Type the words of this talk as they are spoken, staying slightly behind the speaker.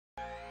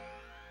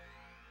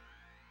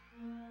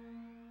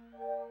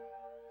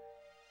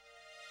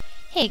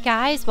Hey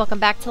guys, welcome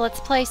back to Let's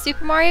Play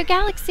Super Mario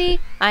Galaxy.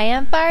 I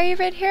am Fiery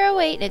Red Hero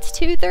 8 and it's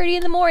 2:30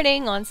 in the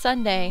morning on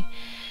Sunday.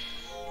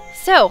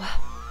 So,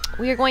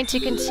 we are going to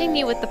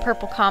continue with the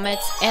purple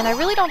comets, and I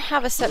really don't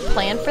have a set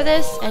plan for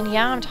this, and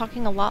yeah, I'm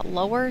talking a lot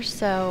lower,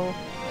 so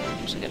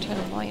I'm actually going to turn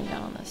the volume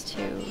down on this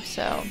too,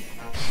 so...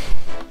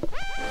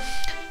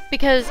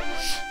 Because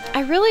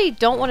I really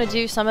don't want to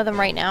do some of them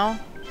right now,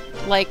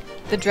 like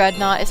the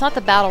Dreadnought. It's not the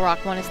Battle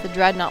Rock one, it's the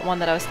Dreadnought one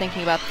that I was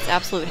thinking about. It's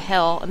absolute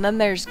hell. And then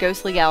there's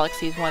Ghostly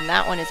Galaxies one.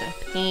 That one is a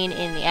pain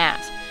in the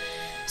ass.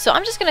 So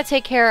I'm just going to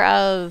take care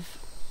of,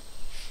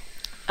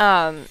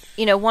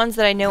 you know, ones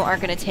that I know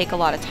aren't going to take a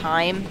lot of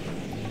time.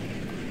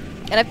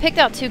 And I picked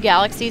out 2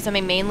 galaxies. I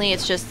mean, mainly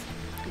it's just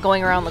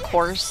going around the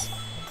course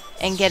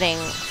and getting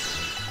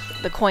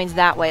the coins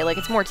that way. Like,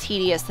 it's more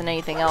tedious than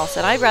anything else.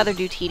 And I'd rather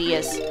do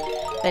tedious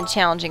than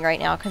challenging right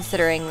now,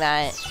 considering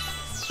that...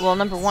 Well,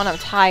 number 1, I'm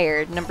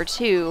tired. Number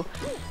 2,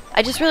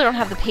 I just really don't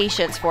have the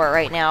patience for it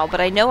right now.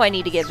 But I know I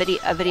need to get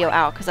a video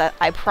out because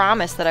I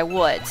promised that I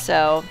would.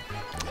 So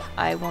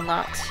I will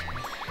not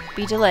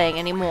be delaying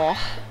anymore.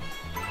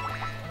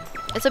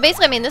 And so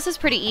basically, I mean, this is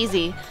pretty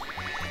easy.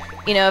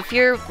 You know, if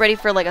you're ready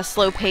for like a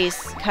slow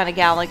pace kind of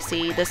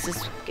galaxy,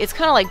 it's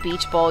kind of like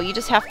Beach Bowl. You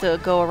just have to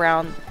go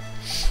around,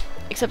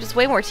 except it's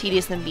way more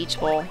tedious than Beach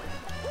Bowl.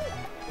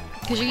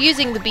 Because you're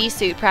using the bee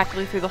suit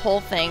practically through the whole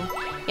thing.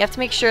 You have to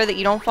make sure that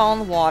you don't fall in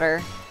the water,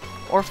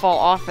 or fall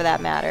off for that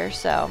matter,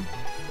 so.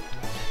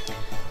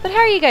 But how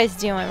are you guys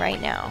doing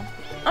right now?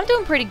 I'm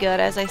doing pretty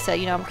good, as I said.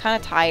 You know, I'm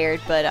kind of tired,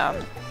 but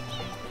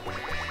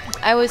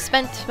I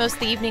spent most of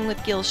the evening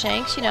with Gil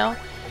Shanks, you know,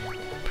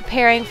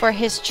 preparing for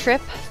his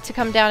trip to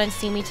come down and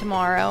see me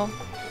tomorrow.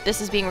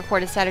 This is being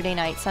recorded Saturday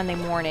night, Sunday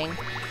morning.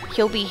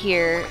 He'll be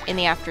here in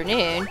the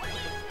afternoon.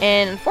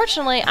 And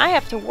unfortunately, I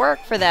have to work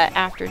for that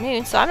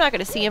afternoon, so I'm not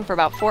going to see him for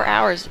about 4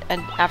 hours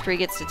after he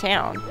gets to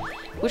town.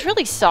 Which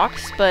really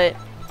sucks, but,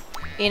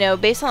 you know,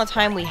 based on the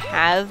time we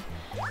have,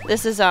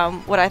 this is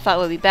what I thought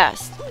would be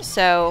best.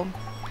 So,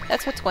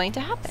 that's what's going to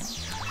happen.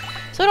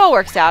 So it all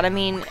works out. I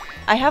mean,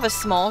 I have a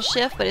small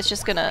shift, but it's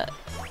just going to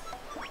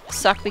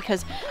suck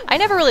because I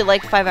never really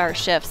like 5-hour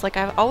shifts. Like,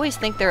 I always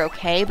think they're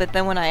okay, but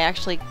then when I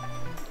actually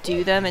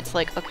do them, it's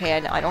like, okay,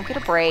 I don't get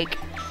a break.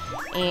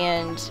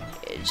 And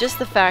just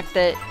the fact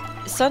that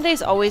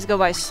Sundays always go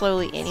by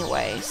slowly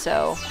anyway,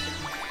 so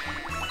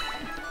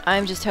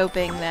I'm just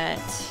hoping that,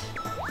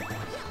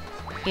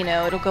 you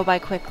know, it'll go by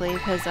quickly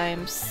because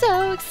I'm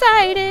so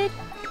excited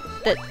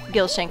that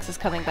Gil Shanks is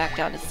coming back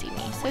down to see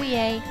me, so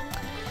yay.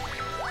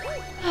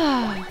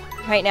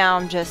 Right now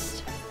I'm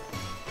just,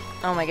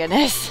 oh my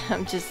goodness,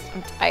 I'm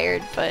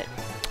tired, but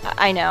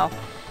I know.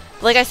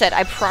 Like I said,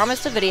 I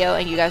promised a video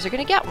and you guys are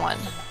gonna get one.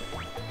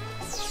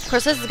 Of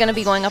course, this is going to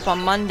be going up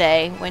on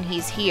Monday when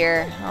he's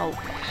here. Oh,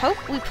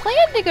 hope we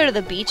plan to go to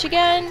the beach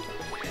again.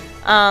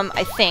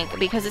 I think,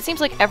 because it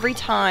seems like every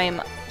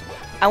time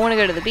I want to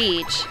go to the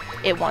beach,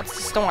 it wants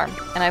to storm.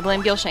 And I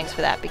blame Gil Shanks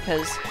for that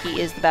because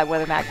he is the bad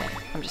weather magnet.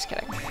 I'm just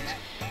kidding.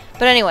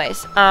 But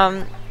anyways,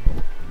 but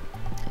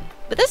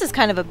this is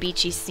kind of a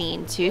beachy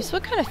scene too, so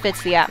it kind of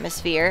fits the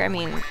atmosphere. I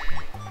mean,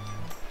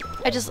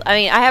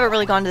 I haven't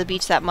really gone to the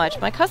beach that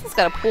much. My cousin's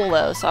got a pool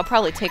though, so I'll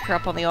probably take her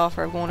up on the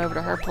offer of going over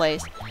to her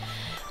place.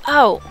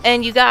 Oh,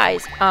 and you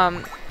guys,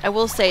 I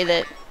will say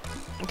that,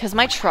 because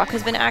my truck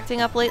has been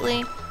acting up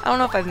lately, I don't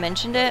know if I've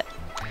mentioned it,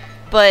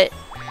 but,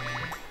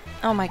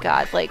 oh my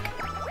god, like,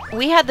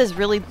 we had this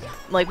really,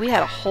 like, we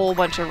had a whole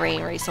bunch of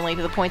rain recently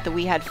to the point that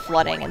we had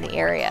flooding in the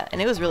area,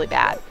 and it was really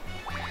bad.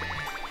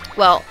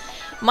 Well,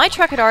 my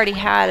truck had already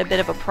had a bit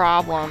of a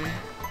problem,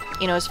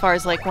 you know, as far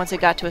as, like, once it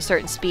got to a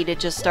certain speed,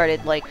 it just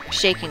started, like,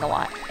 shaking a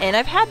lot, and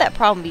I've had that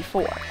problem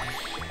before.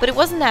 But it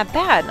wasn't that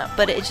bad,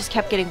 but it just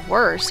kept getting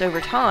worse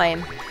over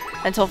time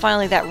until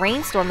finally that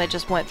rainstorm that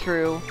just went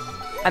through,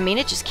 I mean,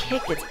 it just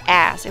kicked its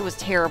ass. It was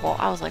terrible.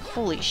 I was like,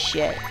 holy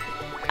shit.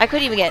 I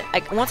couldn't even get,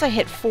 like, once I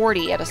hit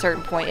 40 at a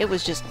certain point, it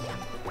was just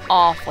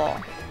awful.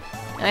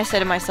 And I said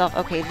to myself,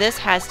 okay, this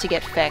has to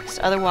get fixed.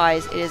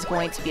 Otherwise, it is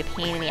going to be a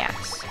pain in the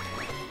ass.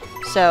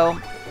 So,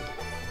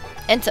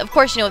 and of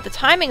course, you know, with the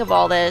timing of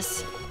all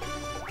this,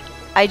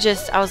 I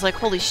was like,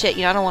 holy shit,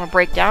 you know, I don't want to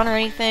break down or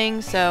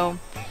anything, so...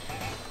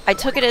 I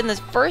took it in the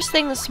first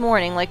thing this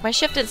morning. Like, my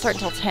shift didn't start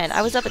until 10.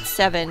 I was up at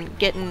 7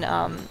 getting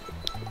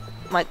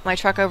my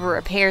truck over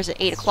repairs at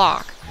 8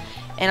 o'clock.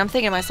 And I'm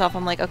thinking to myself,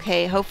 I'm like,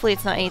 okay, hopefully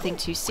it's not anything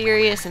too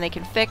serious and they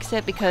can fix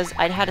it, because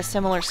I'd had a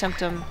similar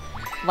symptom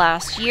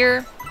last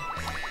year.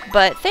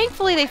 But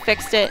thankfully they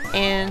fixed it,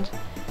 and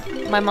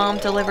my mom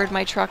delivered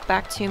my truck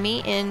back to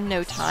me in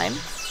no time.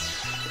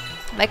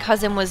 My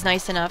cousin was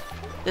nice enough,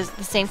 the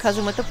same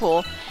cousin with the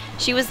pool,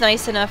 she was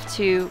nice enough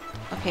to...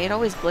 Okay, it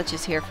always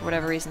glitches here for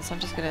whatever reason, so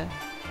I'm just gonna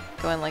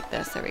go in like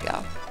this. There we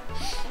go.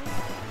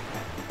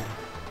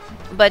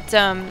 But,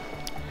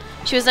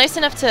 she was nice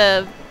enough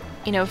to,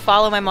 you know,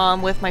 follow my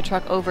mom with my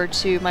truck over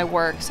to my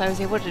work, so I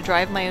was able to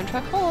drive my own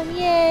truck home.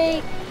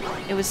 Yay!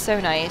 It was so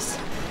nice.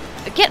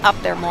 Get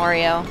up there,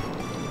 Mario.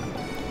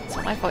 It's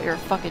not my fault you're a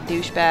fucking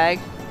douchebag.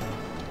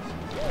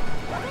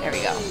 There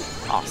we go.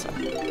 Awesome.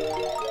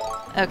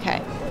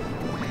 Okay.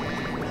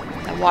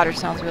 That water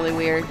sounds really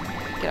weird.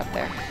 Get up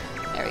there.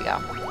 There we go.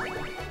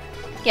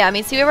 Yeah, I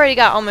mean, see, we've already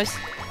got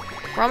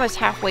we're almost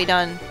halfway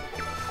done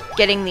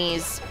getting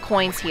these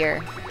coins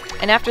here.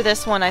 And after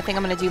this one, I think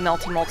I'm going to do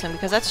Melty Molten,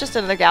 because that's just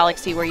another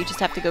galaxy where you just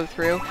have to go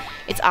through.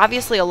 It's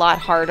obviously a lot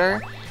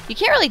harder. You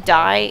can't really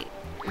die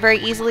very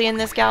easily in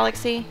this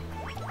galaxy.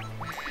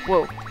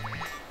 Whoa.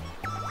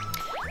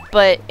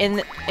 But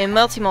in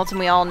Melty Molten,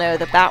 we all know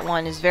that that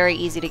one is very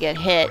easy to get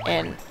hit,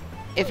 and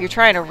if you're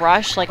trying to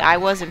rush like I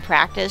was in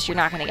practice, you're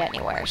not going to get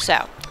anywhere.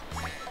 So,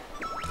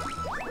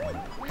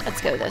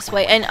 let's go this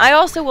way. And I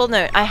also will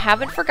note, I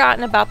haven't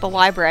forgotten about the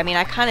library. I mean,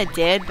 I kind of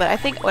did, but I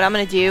think what I'm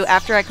going to do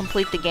after I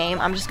complete the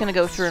game, I'm just going to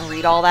go through and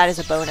read all that as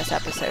a bonus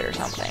episode or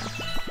something.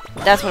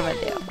 That's what I'm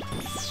going to do.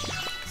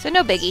 So,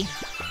 no biggie.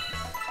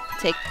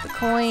 Take the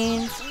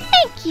coins.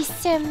 Thank you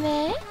so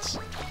much.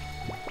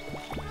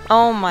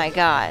 Oh my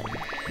god.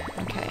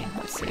 Okay,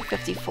 let's see.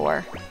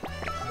 54.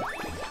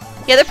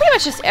 Yeah, they're pretty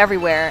much just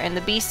everywhere, and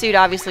the bee suit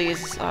obviously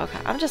is... Okay,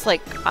 I'm just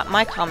like...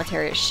 My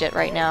commentary is shit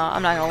right now,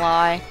 I'm not gonna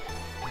lie.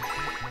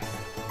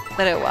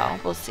 But oh well,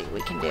 we'll see what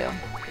we can do.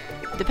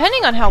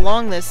 Depending on how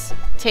long this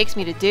takes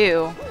me to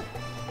do,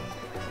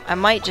 I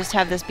might just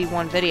have this be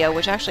one video,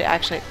 which actually, I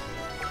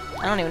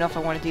don't even know if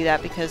I want to do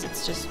that, because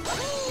it's just...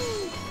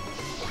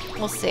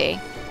 We'll see.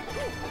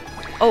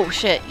 Oh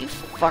shit, you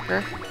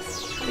fucker.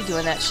 You're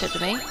doing that shit to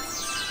me.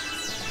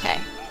 Okay.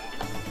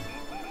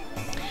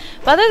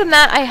 But other than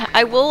that,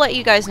 I will let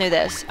you guys know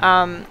this.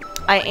 I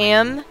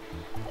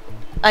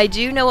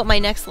do know what my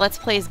next Let's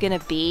Play is going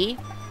to be.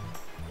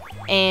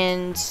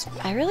 And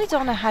I really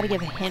don't know how to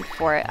give a hint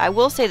for it. I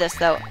will say this,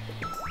 though.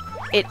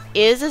 It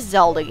is a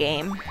Zelda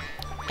game.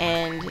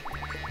 And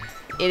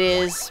it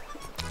is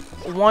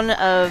one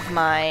of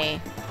my...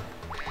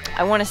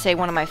 I want to say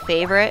one of my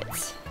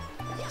favorites.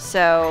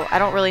 So, I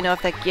don't really know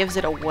if that gives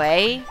it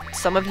away.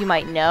 Some of you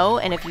might know.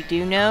 And if you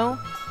do know,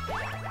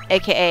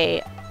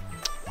 aka...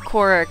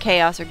 Cora,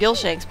 Chaos, or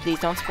Gilshanks, please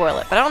don't spoil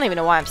it. But I don't even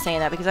know why I'm saying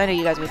that, because I know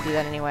you guys would do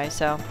that anyway,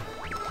 so.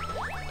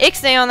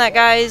 Ixnay on that,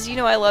 guys. You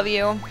know I love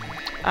you. Okay.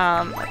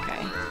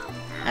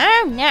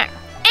 Oh, no.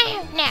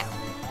 Oh, no.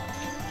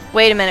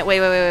 Wait a minute.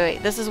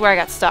 Wait. This is where I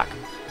got stuck.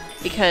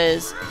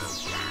 Because...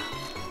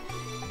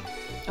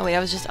 Oh, wait, I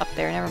was just up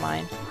there. Never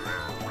mind.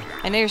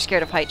 I know you're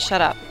scared of heights.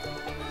 Shut up.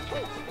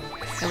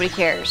 Nobody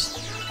cares.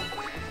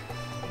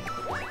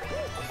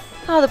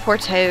 Oh, the poor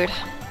toad.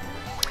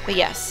 But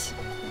yes.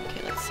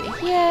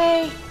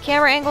 Yay!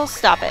 Camera angles,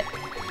 stop it.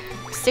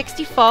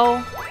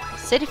 64.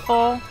 City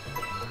full.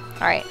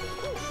 Alright.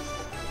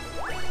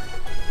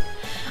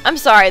 I'm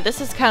sorry,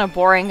 this is kind of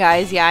boring,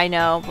 guys. Yeah, I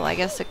know. Well, I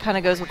guess it kind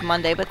of goes with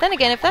Monday. But then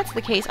again, if that's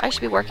the case, I should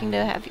be working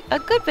to have a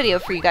good video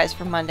for you guys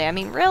for Monday. I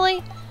mean,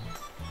 really?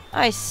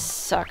 I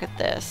suck at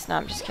this. No,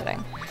 I'm just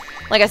kidding.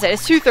 Like I said,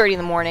 it's 2:30 in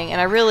the morning, and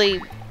I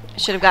really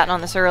should have gotten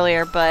on this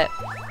earlier, but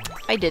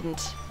I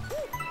didn't.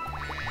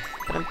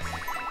 But I'm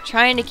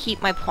trying to keep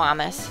my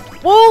promise.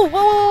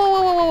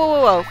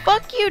 Whoa.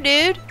 Fuck you,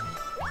 dude.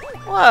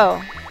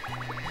 Whoa.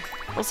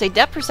 We'll say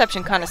depth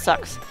perception kind of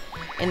sucks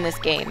in this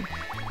game.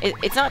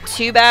 It's not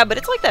too bad, but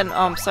it's like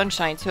that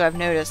Sunshine, too, I've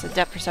noticed. The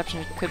depth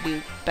perception could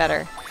be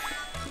better.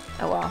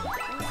 Oh, well.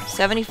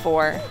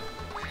 74.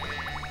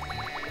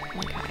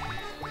 Okay.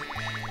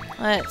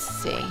 Let's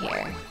see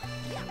here.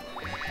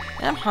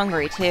 And I'm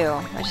hungry, too.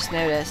 I just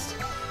noticed.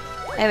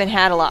 I haven't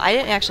had a lot. I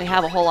didn't actually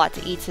have a whole lot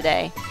to eat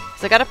today.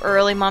 So I got up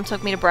early, Mom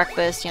took me to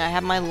breakfast, you know, I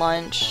had my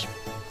lunch,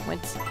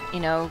 went, you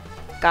know,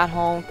 got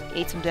home,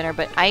 ate some dinner,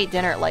 but I ate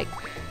dinner at like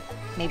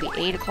maybe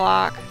 8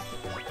 o'clock,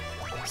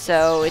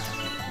 so it's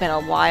been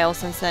a while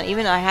since then.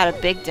 Even I had a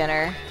big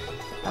dinner.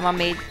 My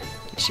mom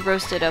she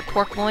roasted a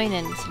pork loin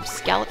and some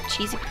scalloped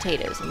cheesy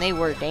potatoes, and they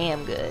were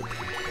damn good.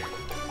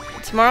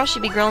 Tomorrow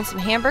she'll be grilling some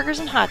hamburgers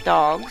and hot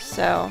dogs,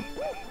 so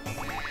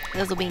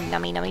those will be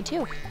nummy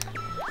too.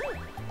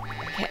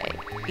 Okay,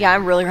 yeah,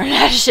 I'm really running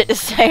out of shit to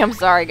say, I'm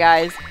sorry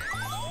guys.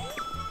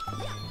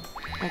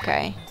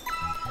 Okay.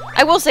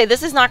 I will say,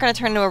 this is not going to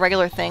turn into a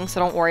regular thing, so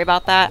don't worry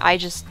about that. I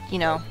just, you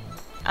know,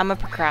 I'm a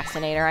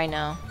procrastinator, I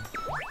know.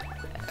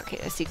 Okay,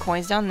 I see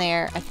coins down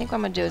there. I think what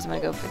I'm going to do is I'm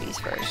going to go for these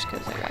first,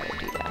 because I'd rather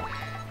do that.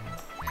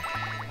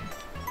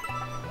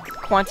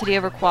 Quantity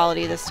over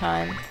quality this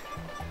time.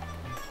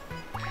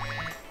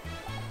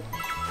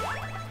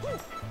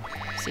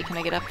 See, can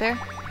I get up there?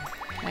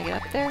 Can I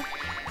get up there?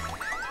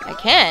 I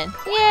can!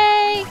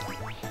 Yay!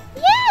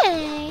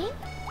 Yay! Yay!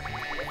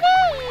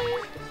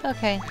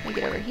 Okay, let me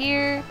get over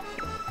here.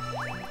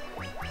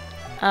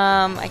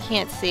 I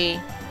can't see.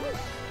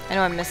 I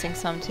know I'm missing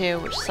some too,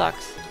 which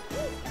sucks.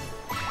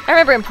 I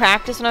remember in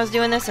practice when I was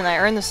doing this and I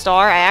earned the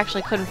star, I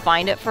actually couldn't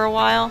find it for a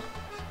while.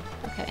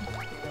 Okay.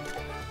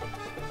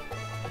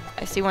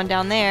 I see one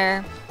down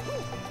there.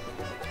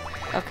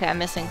 Okay, I'm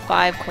missing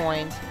 5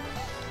 coins.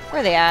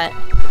 Where are they at?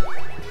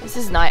 This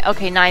is 9.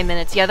 Okay, 9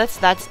 minutes. Yeah, that's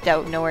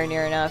nowhere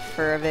near enough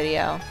for a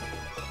video.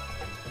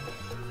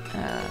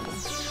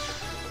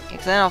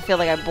 Because then I'll feel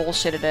like I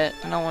bullshitted it.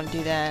 I don't want to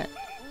do that.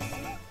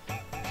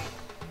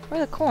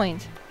 Where are the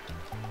coins?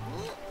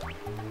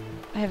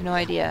 I have no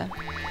idea.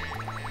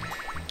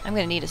 I'm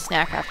gonna need a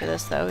snack after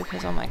this, though,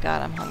 because, oh my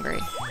god, I'm hungry.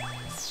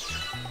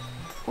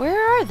 Where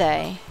are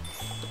they?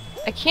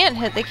 I can't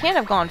hit... They can't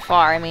have gone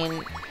far. I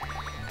mean,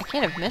 I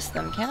can't have missed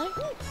them, can I?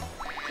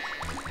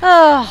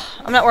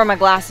 Oh, I'm not wearing my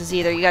glasses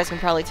either. You guys can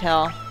probably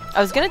tell.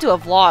 I was gonna do a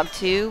vlog,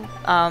 too,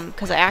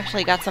 because I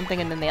actually got something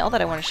in the mail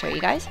that I want to show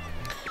you guys.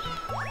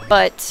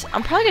 But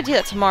I'm probably gonna do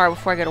that tomorrow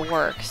before I go to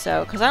work,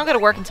 so... Because I don't go to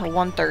work until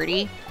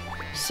 1:30,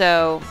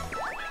 so...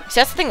 See,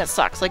 that's the thing that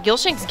sucks. Like,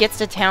 Gilshanks gets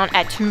to town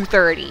at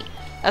 2:30.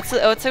 That's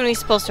when he's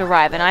supposed to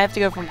arrive, and I have to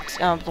go from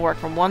to work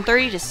from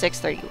 1:30 to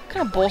 6:30. What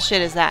kind of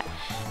bullshit is that?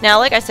 Now,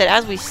 like I said,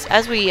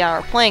 as we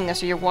are playing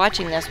this or you're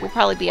watching this, we'll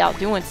probably be out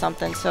doing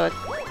something. So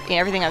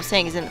everything I'm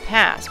saying is in the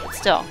past, but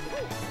still.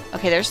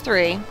 Okay, there's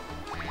 3.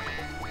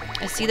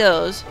 I see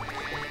those.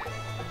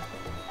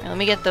 Now, let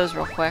me get those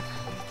real quick.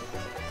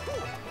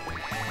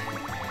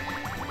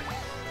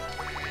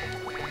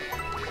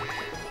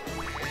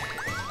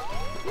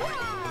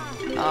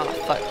 Oh,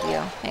 fuck you.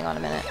 Hang on a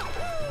minute.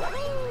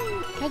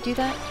 Can I do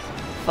that?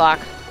 Fuck.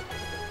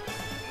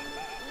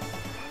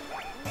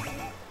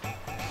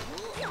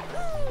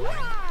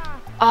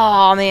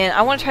 Oh man,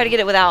 I want to try to get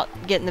it without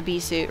getting the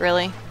bee suit,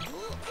 really?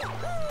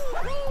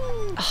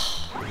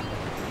 Oh.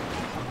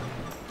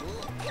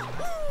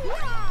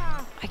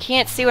 I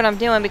can't see what I'm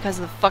doing because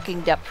of the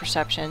fucking depth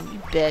perception, you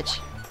bitch.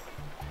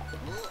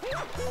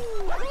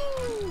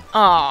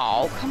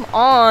 Oh, come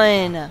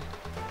on!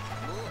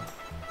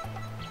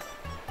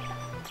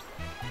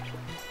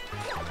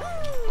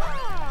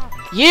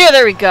 Yeah,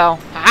 there we go.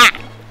 Ah!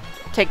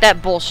 Take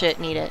that bullshit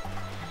and eat it.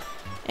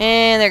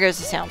 And there goes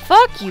the sound.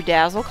 Fuck you,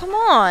 Dazzle. Come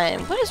on.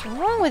 What is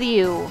wrong with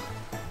you?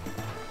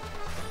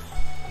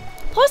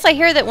 Plus, I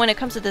hear that when it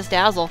comes to this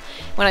Dazzle,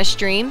 when I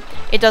stream,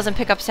 it doesn't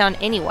pick up sound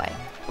anyway.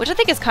 Which I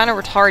think is kind of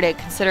retarded,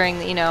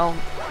 considering, you know...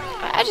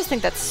 I just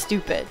think that's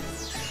stupid.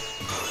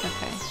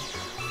 Okay.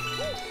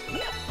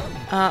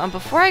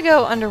 Before I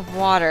go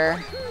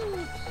underwater,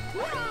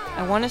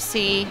 I want to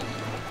see...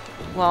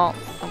 Well...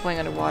 I'm going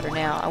underwater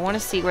now. I want to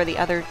see where the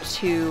other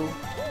 2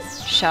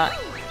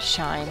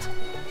 shines.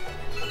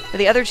 Where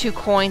the other 2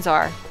 coins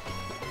are.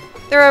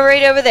 They're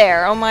right over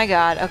there. Oh my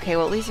god. Okay,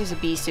 well at least there's a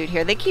bee suit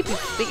here. They give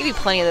you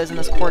plenty of those in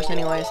this course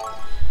anyways.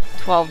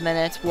 12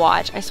 minutes.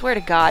 Watch. I swear to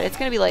god, it's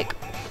gonna be like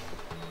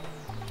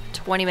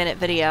 20-minute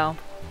video.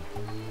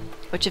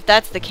 Which if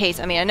that's the case,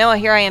 I mean, I know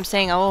here I am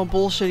saying, oh,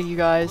 bullshitting you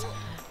guys.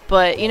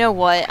 But you know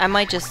what? I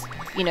might just,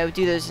 you know,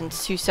 do those in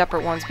 2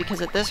 separate ones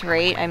because at this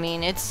rate, I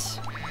mean, it's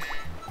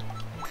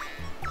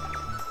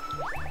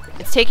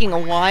taking a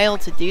while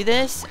to do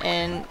this,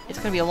 and it's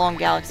going to be a long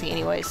galaxy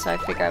anyways, so I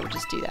figure I would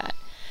just do that.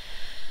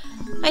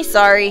 I'm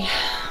sorry.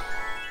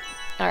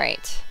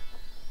 Alright.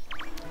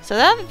 So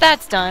now that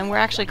that's done, we're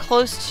actually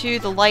close to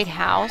the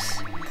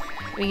lighthouse.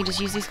 We can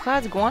just use these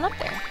clouds and go on up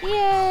there.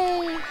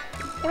 Yay!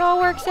 It all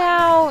works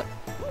out!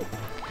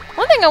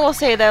 One thing I will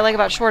say that I like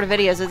about shorter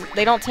videos is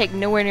they don't take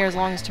nowhere near as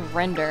long as to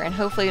render, and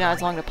hopefully not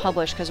as long to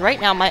publish, because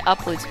right now my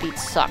upload speed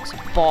sucks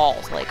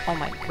balls. Like, oh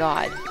my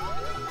god.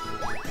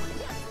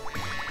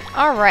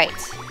 Alright.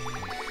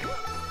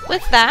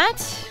 With that,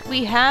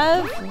 we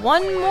have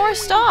 1 more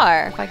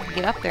star. If I can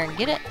get up there and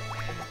get it.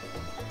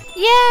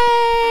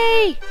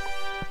 Yay!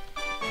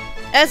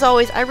 As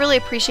always, I really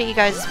appreciate you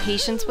guys'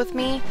 patience with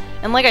me.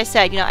 And like I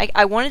said, you know,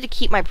 I wanted to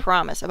keep my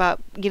promise about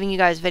giving you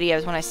guys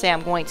videos when I say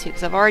I'm going to.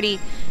 Because I've already,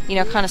 you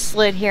know, kind of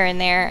slid here and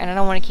there. And I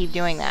don't want to keep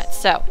doing that.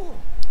 So,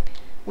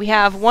 we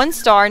have 1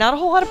 star. Not a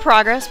whole lot of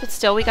progress, but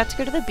still we got to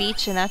go to the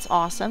beach. And that's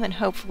awesome. And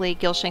hopefully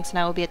Gilshanks and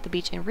I will be at the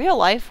beach in real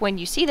life when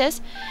you see this.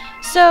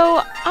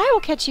 So, I will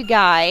catch you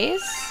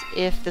guys,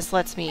 if this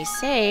lets me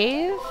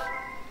save.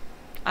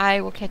 I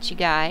will catch you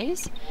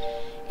guys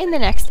in the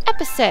next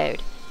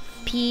episode.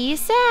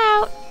 Peace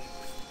out!